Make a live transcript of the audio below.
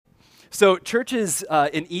So churches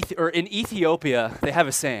in Ethiopia, they have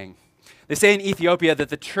a saying. They say in Ethiopia that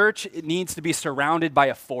the church needs to be surrounded by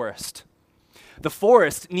a forest. The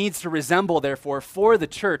forest needs to resemble, therefore, for the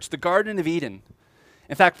church, the Garden of Eden.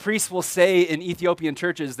 In fact, priests will say in Ethiopian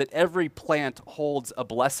churches that every plant holds a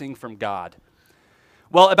blessing from God.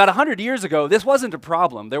 Well, about 100 years ago, this wasn't a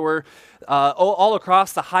problem. There were, all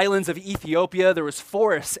across the highlands of Ethiopia, there was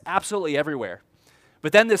forests absolutely everywhere.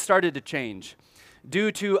 But then this started to change.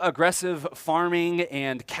 Due to aggressive farming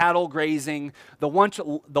and cattle grazing, the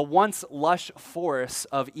once lush forests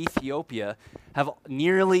of Ethiopia have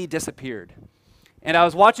nearly disappeared. And I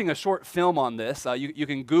was watching a short film on this. You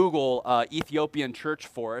can Google Ethiopian church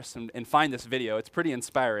forest and find this video. It's pretty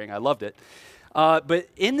inspiring. I loved it. But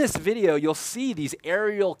in this video, you'll see these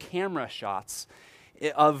aerial camera shots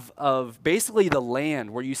of basically the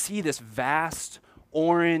land where you see this vast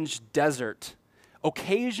orange desert,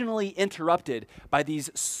 occasionally interrupted by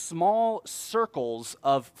these small circles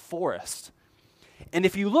of forest. And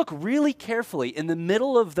if you look really carefully in the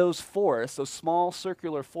middle of those forests, those small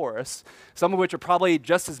circular forests, some of which are probably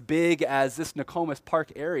just as big as this Nokomis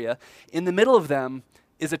Park area, in the middle of them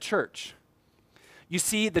is a church. You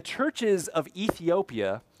see, the churches of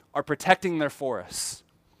Ethiopia are protecting their forests.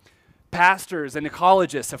 Pastors and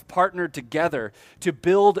ecologists have partnered together to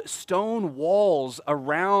build stone walls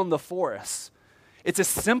around the forests. It's a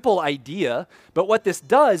simple idea, but what this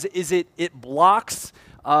does is it blocks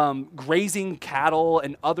grazing cattle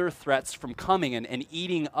and other threats from coming and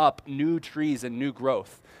eating up new trees and new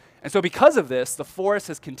growth. And so because of this, the forest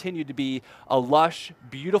has continued to be a lush,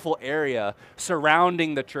 beautiful area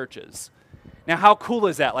surrounding the churches. Now, how cool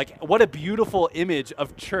is that? Like, what a beautiful image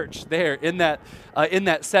of church there in that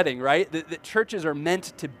setting, right? The churches are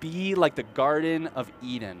meant to be like the Garden of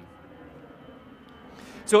Eden.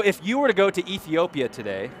 So if you were to go to Ethiopia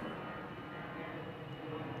today,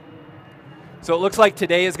 so it looks like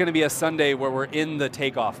today is going to be a Sunday where we're in the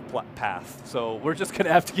takeoff path. So we're just going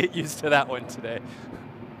to have to get used to that one today.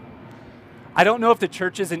 I don't know if the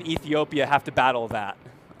churches in Ethiopia have to battle that.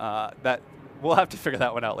 We'll have to figure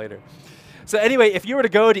that one out later. So anyway, if you were to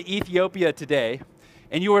go to Ethiopia today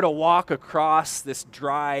and you were to walk across this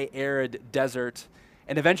dry, arid desert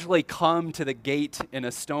and eventually come to the gate in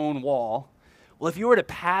a stone wall, well, if you were to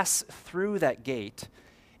pass through that gate,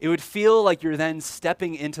 it would feel like you're then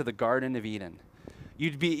stepping into the Garden of Eden.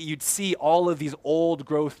 You'd see all of these old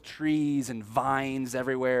growth trees and vines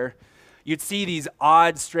everywhere. You'd see these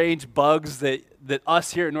odd, strange bugs that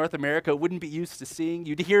us here in North America wouldn't be used to seeing.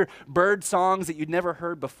 You'd hear bird songs that you'd never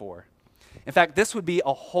heard before. In fact, this would be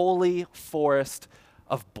a holy forest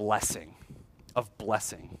of blessing,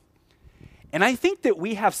 And I think that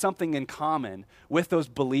we have something in common with those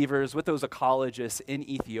believers, with those ecologists in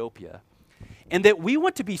Ethiopia, and that we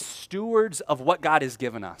want to be stewards of what God has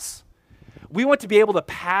given us. We want to be able to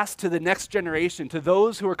pass to the next generation, to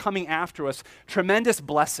those who are coming after us, tremendous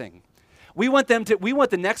blessing. We want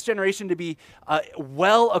the next generation to be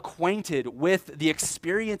well acquainted with the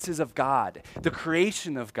experiences of God, the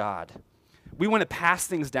creation of God. We want to pass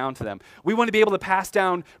things down to them. We want to be able to pass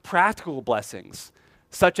down practical blessings,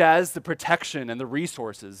 such as the protection and the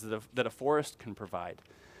resources that a forest can provide.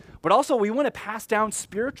 But also, we want to pass down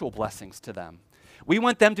spiritual blessings to them. We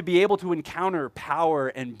want them to be able to encounter power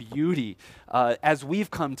and beauty as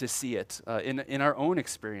we've come to see it in our own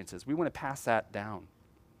experiences. We want to pass that down.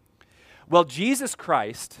 Well, Jesus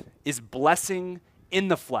Christ is blessing in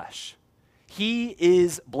the flesh. He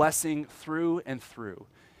is blessing through and through.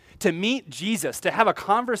 To meet Jesus, to have a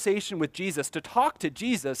conversation with Jesus, to talk to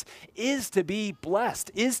Jesus is to be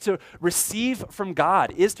blessed, is to receive from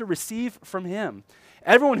God, is to receive from Him.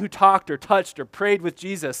 Everyone who talked or touched or prayed with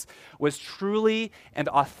Jesus was truly and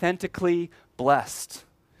authentically blessed.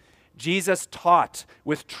 Jesus taught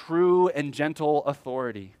with true and gentle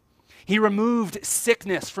authority. He removed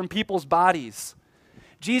sickness from people's bodies.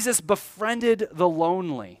 Jesus befriended the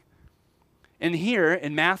lonely. And here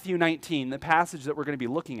in Matthew 19, the passage that we're going to be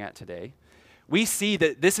looking at today, we see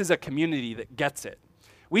that this is a community that gets it.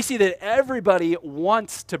 We see that everybody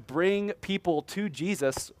wants to bring people to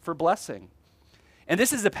Jesus for blessing. And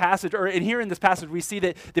this is the passage, and here in this passage, we see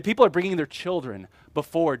that the people are bringing their children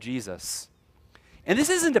before Jesus. And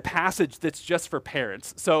this isn't a passage that's just for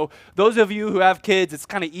parents. So those of you who have kids, it's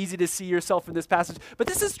kind of easy to see yourself in this passage. But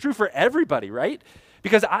this is true for everybody, right?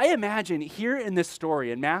 Because I imagine here in this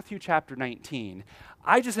story, in Matthew chapter 19,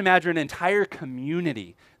 I just imagine an entire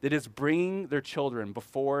community that is bringing their children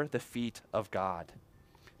before the feet of God.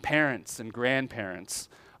 Parents and grandparents,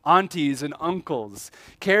 aunties and uncles,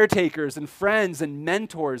 caretakers and friends and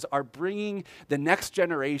mentors are bringing the next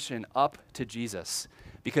generation up to Jesus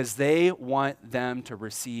because they want them to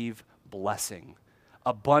receive blessing.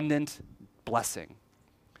 Abundant blessing.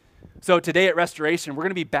 So today at Restoration, we're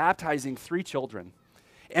going to be baptizing 3 children.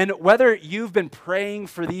 And whether you've been praying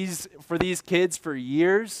for these kids for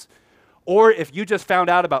years, or if you just found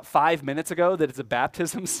out about 5 minutes ago that it's a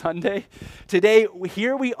baptism Sunday, today,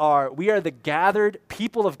 here we are the gathered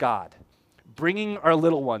people of God, bringing our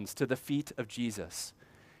little ones to the feet of Jesus,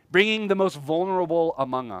 bringing the most vulnerable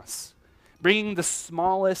among us, bringing the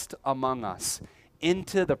smallest among us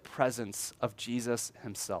into the presence of Jesus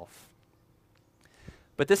himself.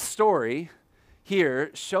 But this story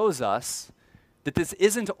here shows us that this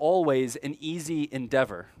isn't always an easy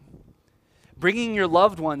endeavor. Bringing your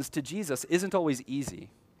loved ones to Jesus isn't always easy.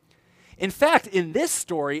 In fact, in this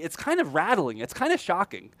story, it's kind of rattling, it's kind of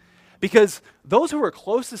shocking, because those who are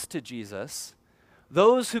closest to Jesus,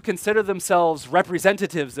 those who consider themselves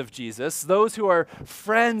representatives of Jesus, those who are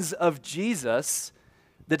friends of Jesus,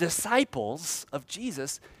 the disciples of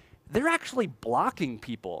Jesus, they're actually blocking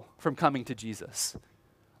people from coming to Jesus.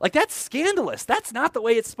 Like, that's scandalous. That's not the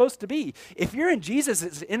way it's supposed to be. If you're in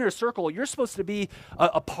Jesus' inner circle, you're supposed to be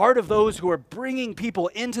a part of those who are bringing people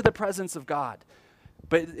into the presence of God.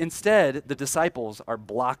 But instead, the disciples are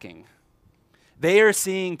blocking. They are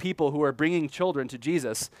seeing people who are bringing children to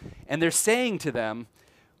Jesus, and they're saying to them,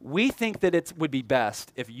 we think that it would be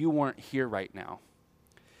best if you weren't here right now.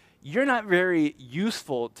 You're not very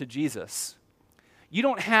useful to Jesus. You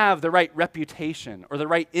don't have the right reputation or the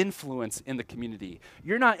right influence in the community.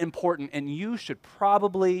 You're not important, and you should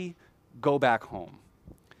probably go back home.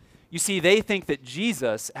 You see, they think that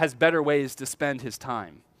Jesus has better ways to spend his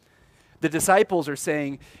time. The disciples are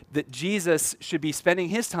saying that Jesus should be spending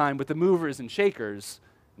his time with the movers and shakers,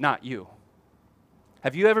 not you.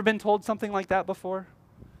 Have you ever been told something like that before?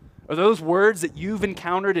 Are those words that you've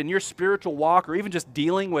encountered in your spiritual walk, or even just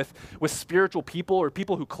dealing with spiritual people or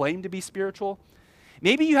people who claim to be spiritual?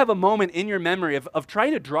 Maybe you have a moment in your memory of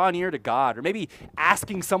trying to draw near to God, or maybe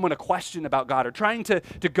asking someone a question about God, or trying to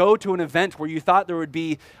go to an event where you thought there would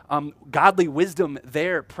be godly wisdom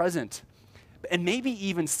there present. And maybe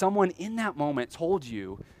even someone in that moment told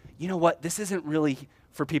you, you know what, this isn't really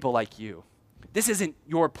for people like you. This isn't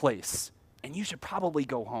your place, and you should probably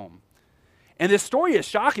go home. And this story is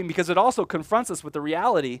shocking because it also confronts us with the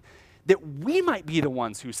reality that we might be the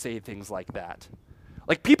ones who say things like that.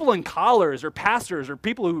 Like people in collars or pastors or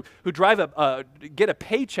people who get a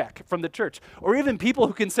paycheck from the church, or even people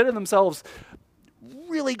who consider themselves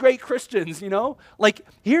really great Christians, you know? Like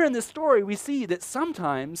here in this story, we see that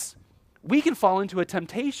sometimes we can fall into a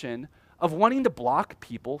temptation of wanting to block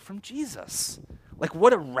people from Jesus. Like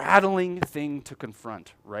what a rattling thing to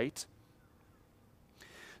confront, right?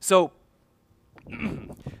 So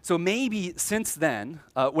maybe since then,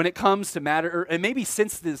 when it comes to and maybe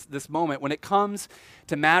since this moment, when it comes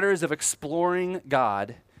to matters of exploring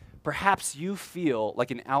God, perhaps you feel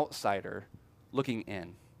like an outsider looking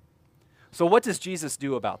in. So what does Jesus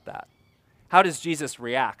do about that? How does Jesus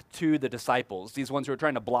react to the disciples, these ones who are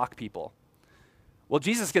trying to block people? Well,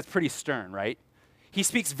 Jesus gets pretty stern, right? He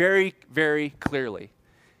speaks very, very clearly.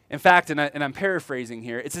 In fact, and I'm paraphrasing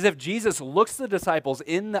here, it's as if Jesus looks the disciples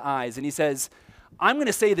in the eyes and he says, I'm going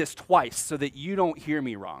to say this twice so that you don't hear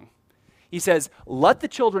me wrong. He says, let the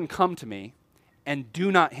children come to me and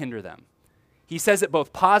do not hinder them. He says it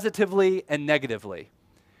both positively and negatively.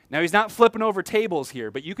 Now, he's not flipping over tables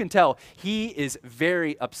here, but you can tell he is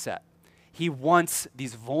very upset. He wants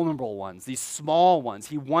these vulnerable ones, these small ones.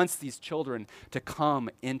 He wants these children to come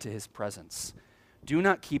into his presence. Do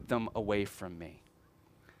not keep them away from me.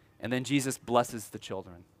 And then Jesus blesses the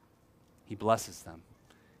children. He blesses them.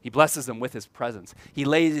 He blesses them with his presence. He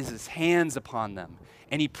lays his hands upon them,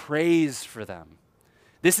 and he prays for them.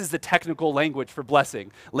 This is the technical language for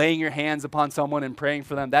blessing. Laying your hands upon someone and praying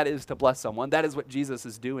for them, that is to bless someone. That is what Jesus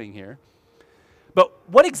is doing here. But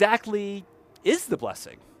what exactly is the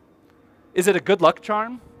blessing? Is it a good luck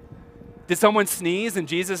charm? Did someone sneeze and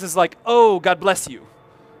Jesus is like, oh, God bless you?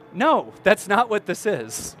 No, that's not what this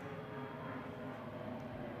is.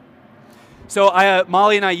 So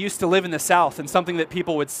Molly and I used to live in the South, and something that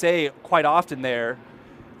people would say quite often there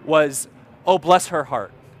was, oh, bless her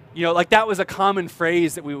heart. You know, like that was a common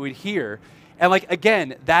phrase that we would hear. And like,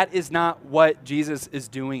 again, that is not what Jesus is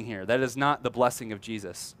doing here. That is not the blessing of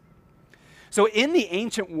Jesus. So in the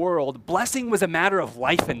ancient world, blessing was a matter of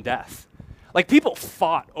life and death. Like people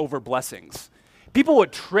fought over blessings. People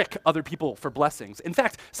would trick other people for blessings. In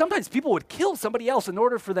fact, sometimes people would kill somebody else in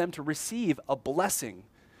order for them to receive a blessing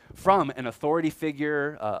from an authority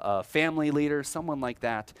figure, a family leader, someone like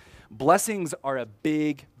that. Blessings are a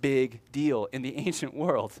big, big deal in the ancient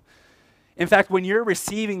world. In fact, when you're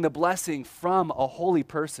receiving the blessing from a holy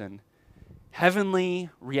person, Heavenly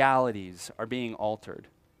realities are being altered.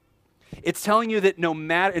 It's telling you that no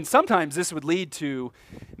matter, and sometimes this would lead to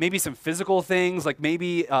maybe some physical things, like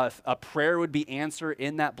maybe a prayer would be answered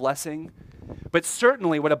in that blessing. But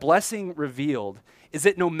certainly what a blessing revealed is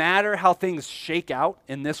that no matter how things shake out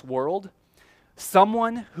in this world,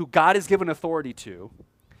 someone who God has given authority to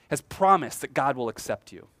has promised that God will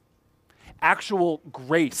accept you. Actual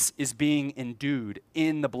grace is being endued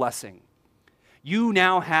in the blessing. You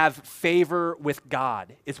now have favor with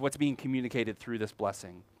God, is what's being communicated through this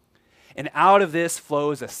blessing. And out of this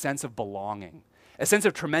flows a sense of belonging, a sense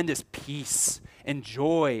of tremendous peace and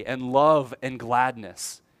joy and love and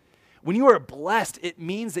gladness. When you are blessed, it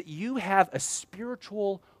means that you have a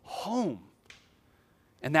spiritual home.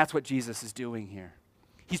 And that's what Jesus is doing here.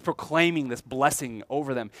 He's proclaiming this blessing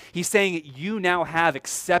over them. He's saying you now have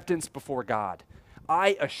acceptance before God.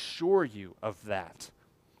 I assure you of that.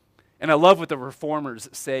 And I love what the reformers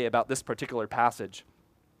say about this particular passage.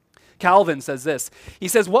 Calvin says this. He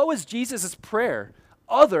says, what was Jesus' prayer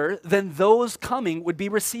other than those coming would be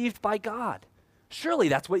received by God? Surely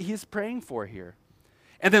that's what he's praying for here.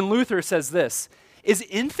 And then Luther says this, is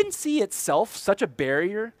infancy itself such a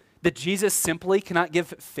barrier that Jesus simply cannot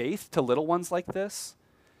give faith to little ones like this?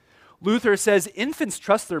 Luther says infants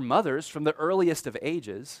trust their mothers from the earliest of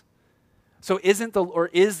ages. So is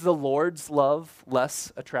the Lord's love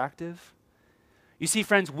less attractive? You see,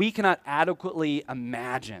 friends, we cannot adequately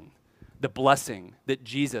imagine the blessing that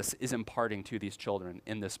Jesus is imparting to these children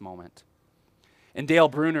in this moment. And Dale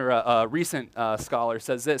Bruner, a recent scholar,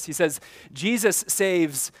 says this. He says, Jesus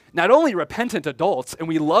saves not only repentant adults, and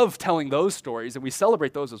we love telling those stories, and we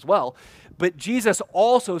celebrate those as well, but Jesus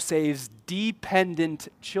also saves dependent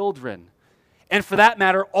children. And for that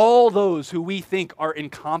matter, all those who we think are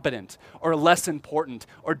incompetent or less important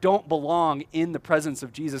or don't belong in the presence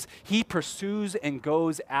of Jesus, he pursues and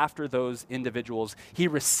goes after those individuals. He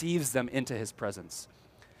receives them into his presence.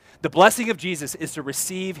 The blessing of Jesus is to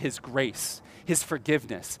receive his grace, his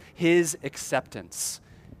forgiveness, his acceptance.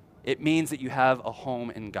 It means that you have a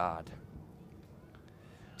home in God.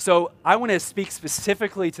 So I want to speak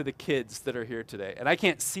specifically to the kids that are here today. And I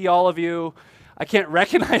can't see all of you. I can't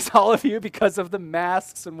recognize all of you because of the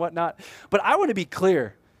masks and whatnot. But I want to be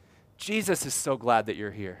clear. Jesus is so glad that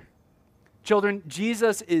you're here. Children,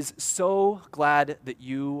 Jesus is so glad that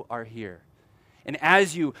you are here. And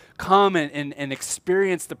as you come and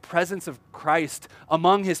experience the presence of Christ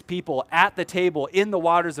among his people at the table in the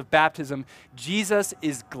waters of baptism, Jesus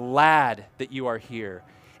is glad that you are here,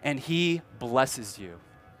 and he blesses you.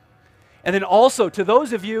 And then also to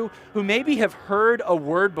those of you who maybe have heard a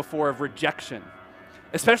word before of rejection,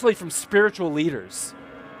 especially from spiritual leaders,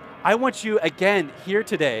 I want you again here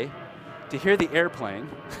today to hear the airplane.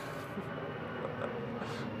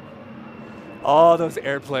 All those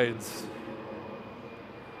airplanes.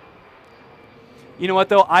 You know what,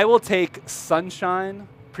 though? I will take sunshine,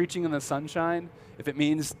 preaching in the sunshine. If it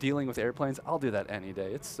means dealing with airplanes, I'll do that any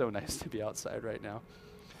day. It's so nice to be outside right now.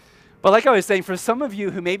 But like I was saying, for some of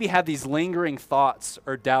you who maybe have these lingering thoughts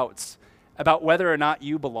or doubts about whether or not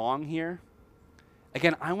you belong here,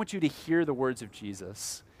 again, I want you to hear the words of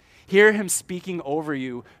Jesus. Hear him speaking over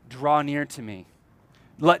you, draw near to me.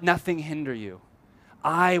 Let nothing hinder you.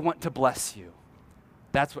 I want to bless you.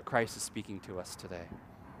 That's what Christ is speaking to us today.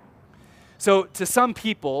 So to some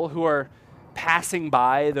people who are passing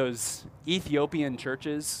by those Ethiopian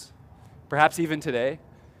churches, perhaps even today,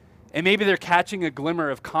 and maybe they're catching a glimmer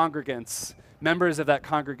of congregants, members of that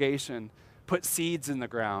congregation, put seeds in the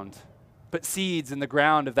ground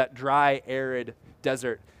of that dry, arid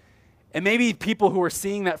desert. And maybe people who are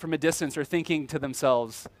seeing that from a distance are thinking to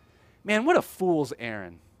themselves, man, what a fool's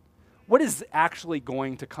errand. What is actually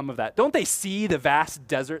going to come of that? Don't they see the vast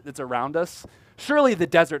desert that's around us? Surely the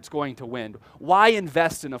desert's going to win. Why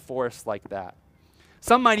invest in a forest like that?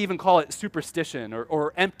 Some might even call it superstition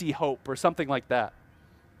or empty hope or something like that.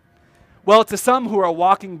 Well, to some who are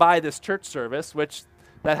walking by this church service, which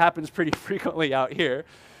that happens pretty frequently out here,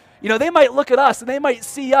 you know, they might look at us and they might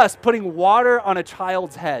see us putting water on a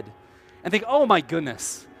child's head and think, oh my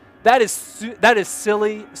goodness, that is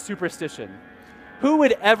silly superstition. Who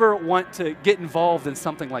would ever want to get involved in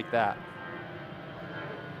something like that?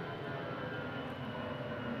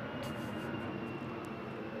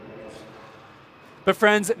 But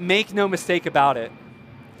friends, make no mistake about it.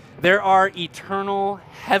 There are eternal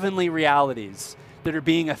heavenly realities that are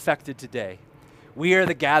being affected today. We are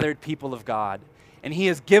the gathered people of God, and he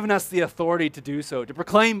has given us the authority to do so, to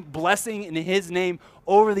proclaim blessing in his name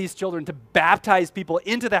over these children, to baptize people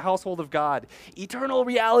into the household of God. Eternal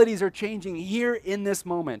realities are changing here in this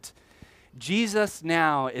moment. Jesus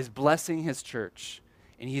now is blessing his church,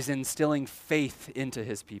 and he's instilling faith into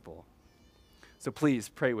his people. So please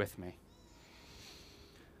pray with me.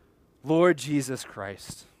 Lord Jesus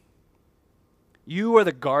Christ, you are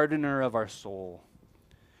the gardener of our soul.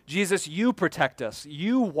 Jesus, you protect us,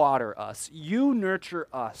 you water us, you nurture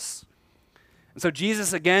us. And so,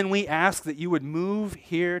 Jesus, again, we ask that you would move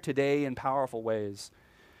here today in powerful ways.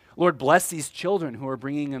 Lord, bless these children who are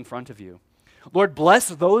bringing in front of you. Lord, bless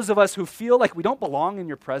those of us who feel like we don't belong in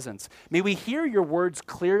your presence. May we hear your words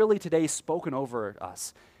clearly today spoken over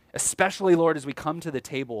us, especially, Lord, as we come to the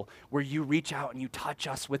table where you reach out and you touch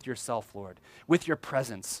us with yourself, Lord, with your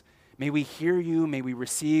presence. May we hear you. May we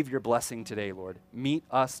receive your blessing today, Lord. Meet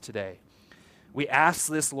us today. We ask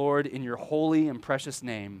this, Lord, in your holy and precious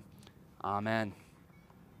name. Amen.